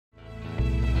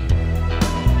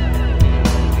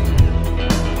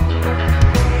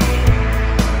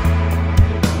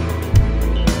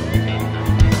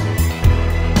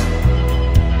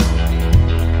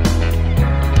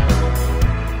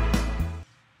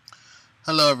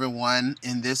Hello everyone,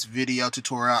 in this video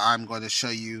tutorial I'm going to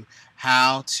show you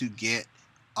how to get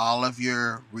all of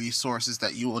your resources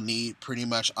that you will need pretty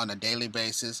much on a daily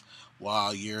basis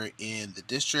while you're in the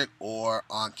district or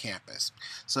on campus.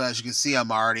 So as you can see,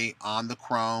 I'm already on the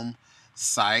Chrome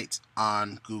site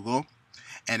on Google,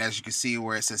 and as you can see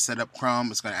where it says set up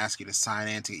Chrome, it's going to ask you to sign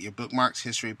in to get your bookmarks,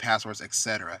 history, passwords,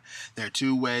 etc. There are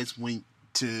two ways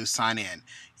to sign in.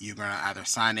 You're going to either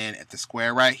sign in at the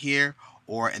square right here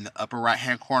or in the upper right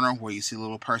hand corner where you see the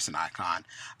little person icon.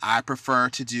 I prefer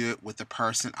to do it with the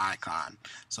person icon.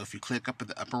 So if you click up at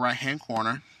the upper right hand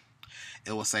corner,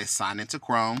 it will say sign into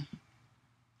Chrome.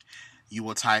 You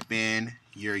will type in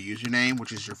your username,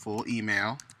 which is your full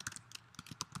email,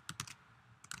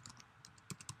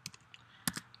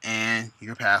 and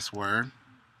your password.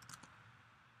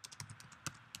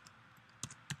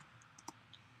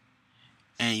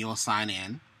 And you'll sign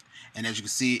in. And as you can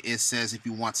see, it says if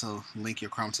you want to link your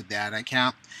Chrome to data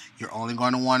account, you're only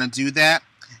going to want to do that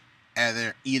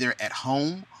either at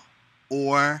home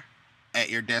or at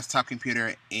your desktop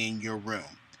computer in your room.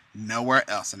 Nowhere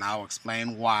else, and I'll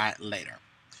explain why later.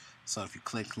 So if you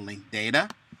click link data,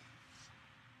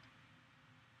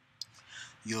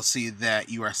 you'll see that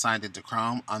you are signed into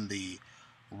Chrome on the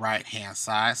right hand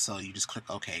side, so you just click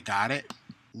OK, got it.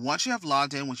 Once you have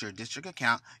logged in with your district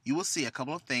account, you will see a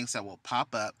couple of things that will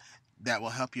pop up that will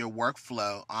help your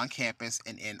workflow on campus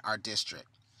and in our district.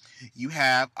 You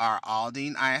have our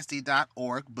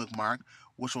aldinisd.org bookmark,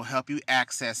 which will help you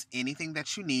access anything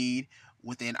that you need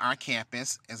within our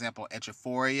campus, example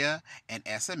Eduphoria and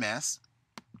SMS.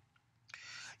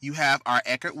 You have our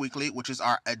Eckerd Weekly, which is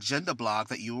our agenda blog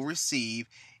that you will receive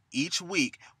each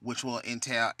week, which will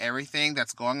entail everything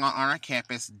that's going on our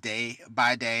campus day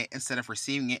by day instead of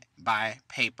receiving it by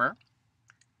paper.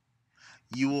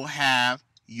 You will have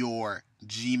your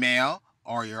Gmail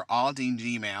or your Aldine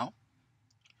Gmail.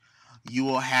 You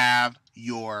will have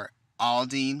your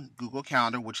Aldine Google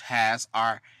Calendar, which has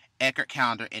our Eckerd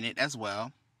calendar in it as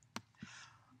well.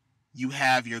 You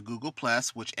have your Google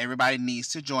Plus, which everybody needs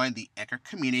to join the Eckerd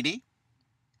community.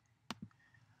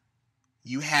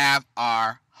 You have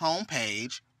our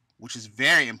homepage, which is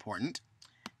very important.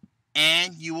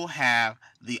 And you will have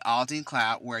the Aldine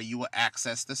Cloud, where you will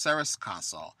access the Service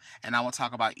Console. And I will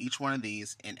talk about each one of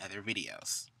these in other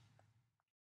videos.